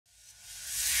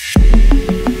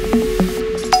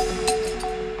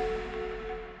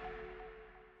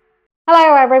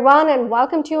everyone, and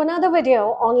welcome to another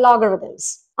video on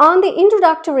logarithms. On the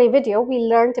introductory video, we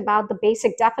learned about the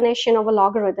basic definition of a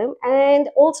logarithm and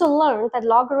also learned that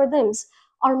logarithms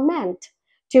are meant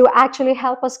to actually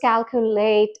help us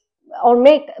calculate or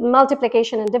make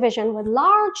multiplication and division with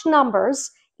large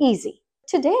numbers easy.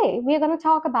 Today, we are going to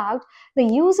talk about the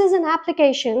uses and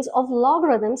applications of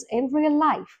logarithms in real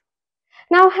life.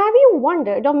 Now, have you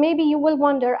wondered, or maybe you will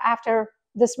wonder after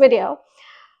this video,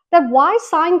 that why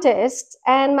scientists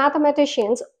and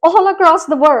mathematicians all across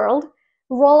the world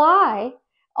rely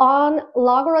on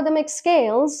logarithmic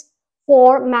scales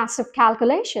for massive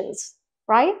calculations,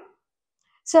 right?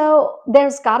 So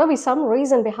there's got to be some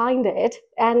reason behind it,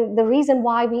 and the reason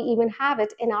why we even have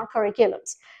it in our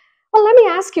curriculums. Well, let me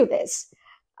ask you this.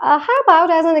 How about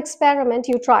as an experiment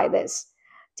you try this?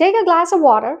 Take a glass of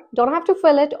water, don't have to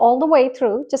fill it all the way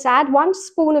through, just add 1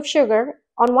 spoon of sugar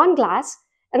on one glass,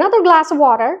 another glass of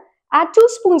water, add 2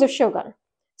 spoons of sugar.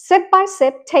 Sip by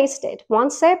sip, taste it. One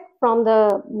sip from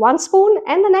the 1 spoon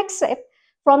and the next sip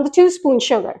from the 2-spoon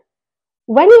sugar.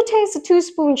 When you taste the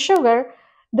 2-spoon sugar,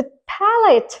 the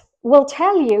palate will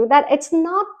tell you that it's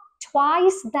not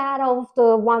twice that of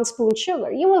the 1-spoon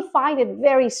sugar. You will find it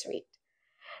very sweet.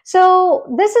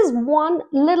 So this is one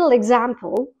little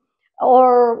example,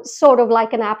 or sort of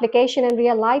like an application in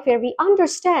real life, where we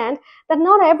understand that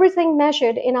not everything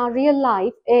measured in our real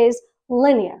life is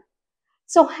linear.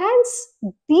 So hence,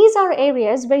 these are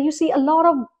areas where you see a lot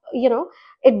of,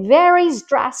 it varies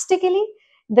drastically.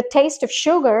 The taste of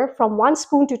sugar from 1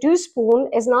 spoon to 2 spoon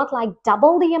is not like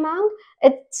double the amount.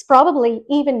 It's probably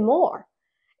even more.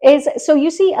 So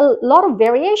you see a lot of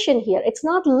variation here. It's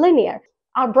not linear.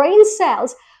 Our brain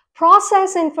cells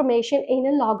process information in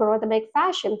a logarithmic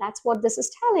fashion. That's what this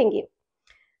is telling you.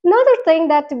 Another thing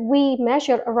that we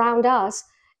measure around us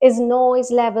is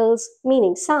noise levels,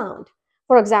 meaning sound.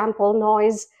 For example,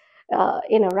 noise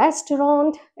in a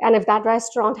restaurant, and if that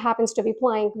restaurant happens to be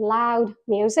playing loud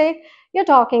music, you're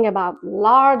talking about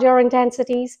larger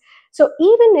intensities. So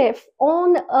even if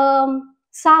on a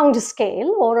sound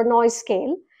scale or a noise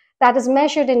scale that is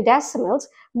measured in decimals,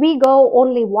 we go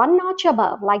only one notch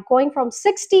above, like going from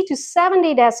 60 to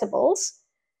 70 decibels,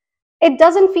 it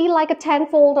doesn't feel like a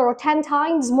 10-fold or 10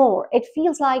 times more. It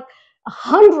feels like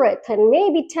 100th and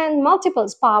maybe 10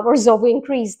 multiples powers of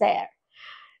increase there.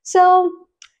 So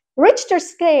Richter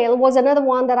scale was another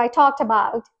one that I talked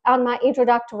about on my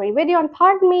introductory video. And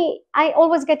pardon me, I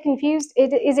always get confused.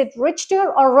 Is it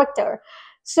Richter or Richter?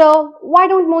 So why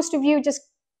don't most of you just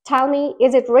tell me,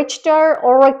 is it Richter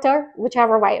or Richter?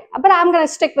 Whichever way. But I'm going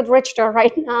to stick with Richter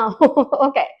right now.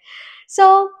 Okay.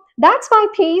 So that's my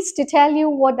piece to tell you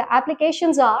what the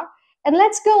applications are. And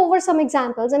let's go over some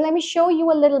examples and let me show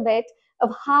you a little bit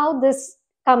of how this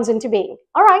comes into being.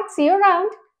 All right, see you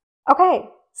around. Okay,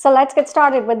 so let's get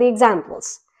started with the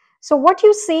examples. So what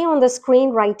you see on the screen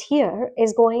right here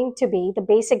is going to be the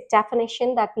basic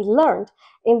definition that we learned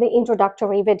in the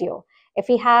introductory video. If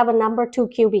we have a number 2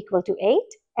 cubed equal to 8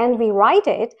 and we write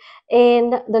it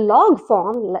in the log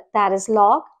form, that is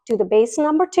log to the base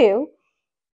number 2,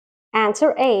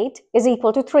 answer 8 is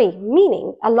equal to 3,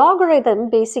 meaning a logarithm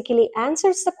basically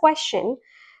answers the question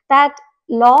that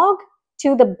log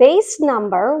to the base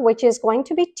number, which is going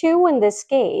to be 2 in this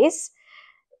case,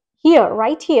 here,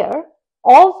 right here,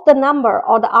 of the number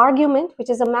or the argument, which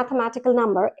is a mathematical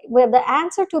number, where the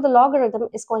answer to the logarithm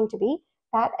is going to be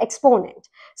that exponent.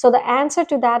 So the answer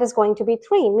to that is going to be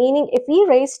 3, meaning if we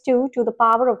raise 2 to the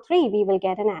power of 3, we will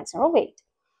get an answer of 8.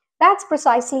 That's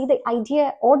precisely the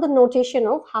idea or the notation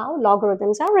of how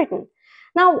logarithms are written.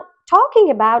 Now, talking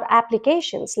about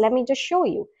applications, let me just show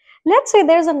you. Let's say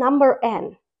there's a number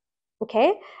n,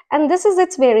 okay? And this is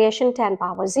its variation 10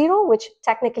 power 0, which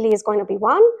technically is going to be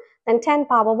 1, then 10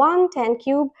 power 1, 10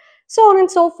 cubed, so on and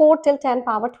so forth till 10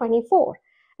 power 24.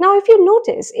 Now, if you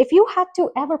notice, if you had to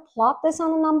ever plot this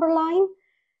on a number line,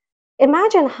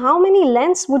 imagine how many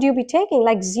lengths would you be taking?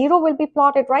 Like 0 will be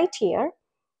plotted right here.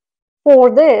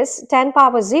 For this 10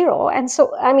 power 0, and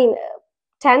so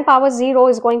 10 power 0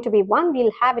 is going to be 1,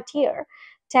 we'll have it here.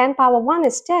 10 power 1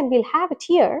 is 10, we'll have it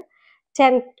here.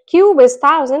 10 cube is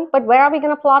 1000, but where are we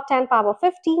going to plot 10 power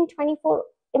 15, 24?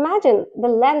 Imagine the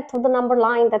length of the number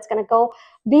line that's going to go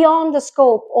beyond the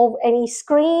scope of any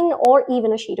screen or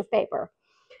even a sheet of paper.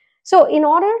 So in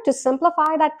order to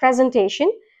simplify that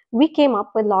presentation, we came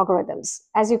up with logarithms,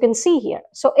 as you can see here.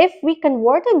 So if we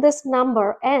converted this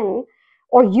number n,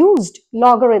 or used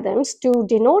logarithms to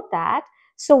denote that,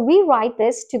 so we write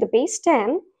this to the base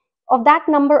 10 of that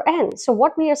number n. So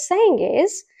what we are saying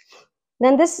is,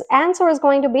 then this answer is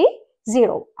going to be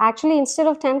 0. Actually, instead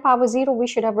of 10 power 0, we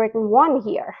should have written 1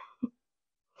 here.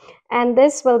 And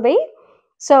this will be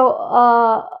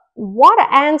So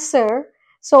what answer?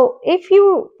 So if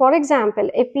you, for example,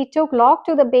 if we took log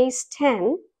to the base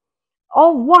 10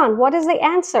 of 1, what is the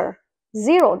answer?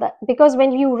 0. Because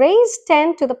when you raise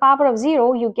 10 to the power of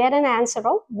 0, you get an answer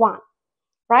of 1,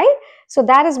 right? So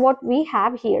that is what we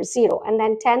have here, 0. And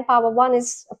then 10 power 1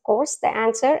 is, of course, the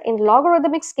answer in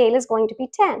logarithmic scale is going to be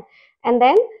 10. And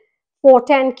then for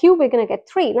 10 cube, we're going to get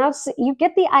 3. Now, you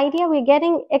get the idea. We're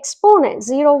getting exponents,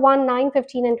 0, 1, 9,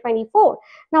 15, and 24.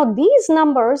 Now, these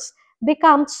numbers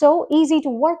become so easy to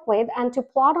work with and to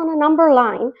plot on a number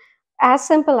line as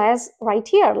simple as right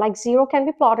here. Like 0 can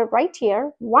be plotted right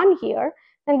here, 1 here,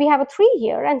 then we have a 3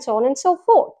 here, and so on and so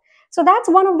forth. So that's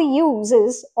one of the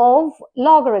uses of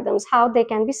logarithms, how they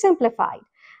can be simplified.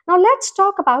 Now, let's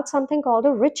talk about something called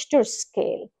a Richter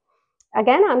scale.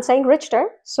 Again, I'm saying Richter.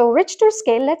 So Richter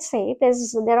scale, let's say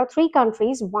there are 3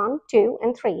 countries, 1, 2,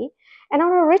 and 3. And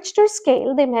on a Richter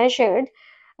scale, they measured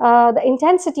the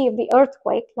intensity of the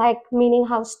earthquake, like meaning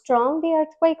how strong the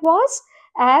earthquake was,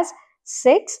 as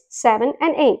 6, 7,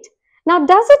 and 8. Now,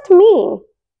 does it mean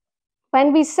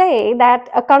when we say that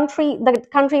the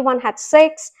country 1 had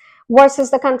 6 versus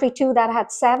the country 2 that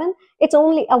had 7, it's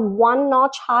only a 1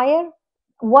 notch higher?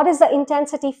 What is the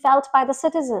intensity felt by the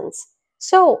citizens?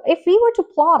 So if we were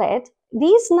to plot it,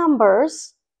 these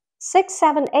numbers 6,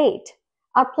 7, 8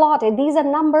 are plotted. These are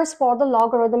numbers for the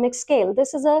logarithmic scale.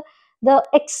 This is the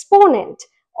exponent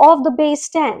of the base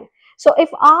 10. So if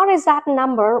R is that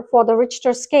number for the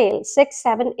Richter scale, 6,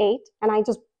 7, 8, and I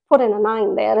just put in a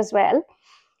 9 there as well.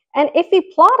 And if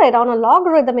we plot it on a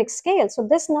logarithmic scale, so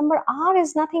this number R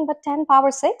is nothing but 10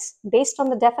 power 6 based on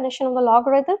the definition of the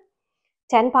logarithm,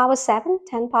 10 power 7,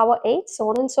 10 power 8, so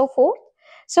on and so forth.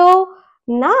 So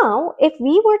now, if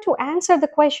we were to answer the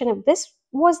question, if this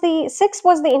was the 6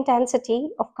 was the intensity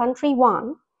of country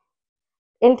 1,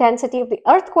 intensity of the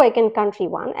earthquake in country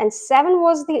 1, and 7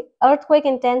 was the earthquake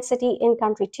intensity in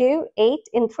country 2, 8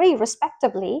 in 3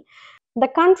 respectively, the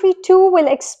country 2 will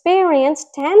experience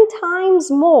 10 times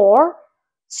more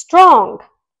strong,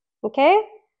 okay?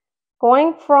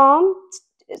 Going from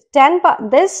 10,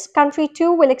 this country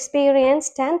 2 will experience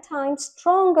 10 times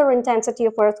stronger intensity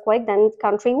of earthquake than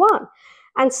country 1.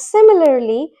 And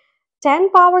similarly,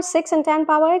 10 power 6 and 10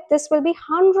 power 8, this will be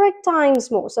 100 times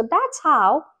more. So that's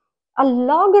how a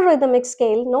logarithmic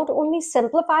scale not only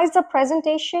simplifies the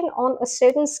presentation on a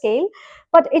certain scale,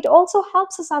 but it also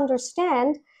helps us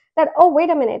understand that, oh, wait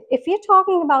a minute, if you're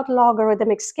talking about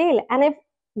logarithmic scale and if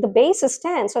the base is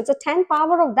 10, so it's a 10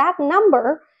 power of that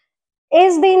number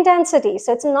is the intensity.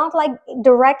 So it's not like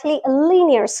directly a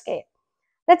linear scale.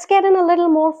 Let's get in a little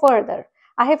more further.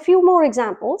 I have a few more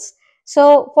examples.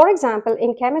 So for example,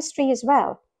 in chemistry as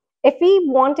well, if we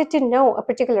wanted to know a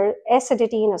particular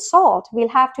acidity in a salt, we'll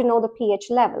have to know the pH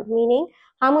level, meaning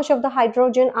how much of the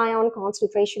hydrogen ion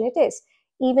concentration it is.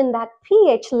 Even that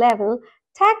pH level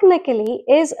technically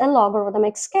is a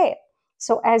logarithmic scale.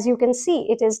 So as you can see,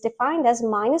 it is defined as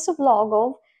minus of log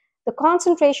of the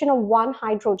concentration of one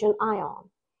hydrogen ion,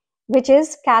 which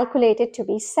is calculated to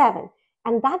be 7.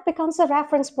 And that becomes a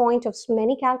reference point of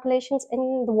many calculations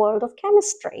in the world of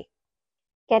chemistry.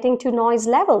 Getting to noise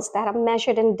levels that are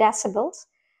measured in decibels.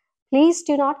 Please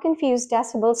do not confuse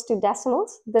decibels to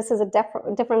decimals. This is a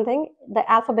different thing. The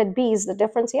alphabet B is the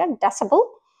difference here, decibel.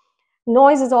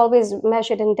 Noise is always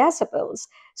measured in decibels.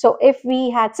 So if we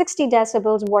had 60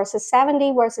 decibels versus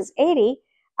 70 versus 80,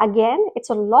 again, it's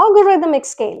a logarithmic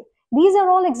scale. These are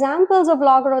all examples of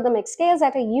logarithmic scales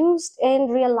that are used in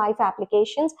real life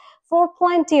applications for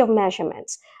plenty of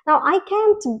measurements. Now, I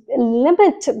can't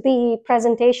limit the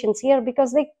presentations here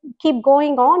because they keep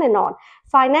going on and on.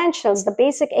 Financials, the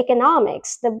basic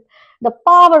economics, the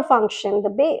power function,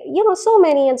 so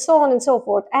many and so on and so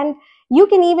forth. And you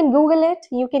can even Google it.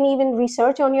 You can even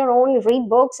research on your own, read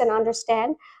books and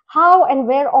understand how and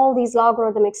where all these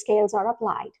logarithmic scales are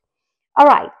applied. All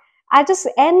right, I just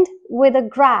end with a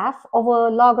graph of a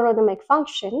logarithmic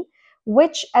function,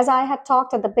 which, as I had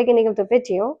talked at the beginning of the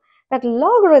video, that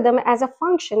logarithm as a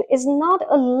function is not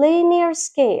a linear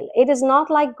scale. It is not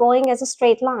like going as a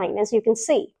straight line, as you can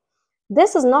see.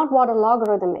 This is not what a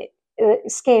logarithm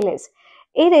scale is.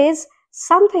 It is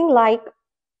something like,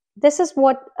 this is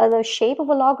what the shape of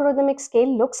a logarithmic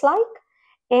scale looks like.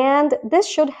 And this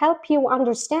should help you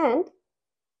understand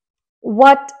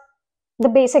what the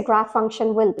basic graph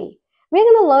function will be. We're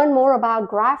going to learn more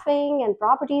about graphing and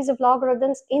properties of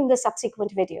logarithms in the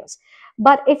subsequent videos.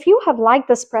 But if you have liked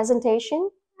this presentation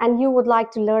and you would like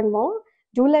to learn more,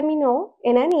 do let me know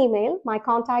in an email. My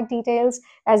contact details,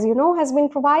 as you know, has been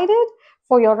provided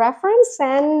for your reference.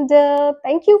 And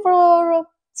thank you for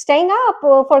staying up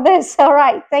for this. All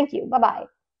right. Thank you. Bye-bye.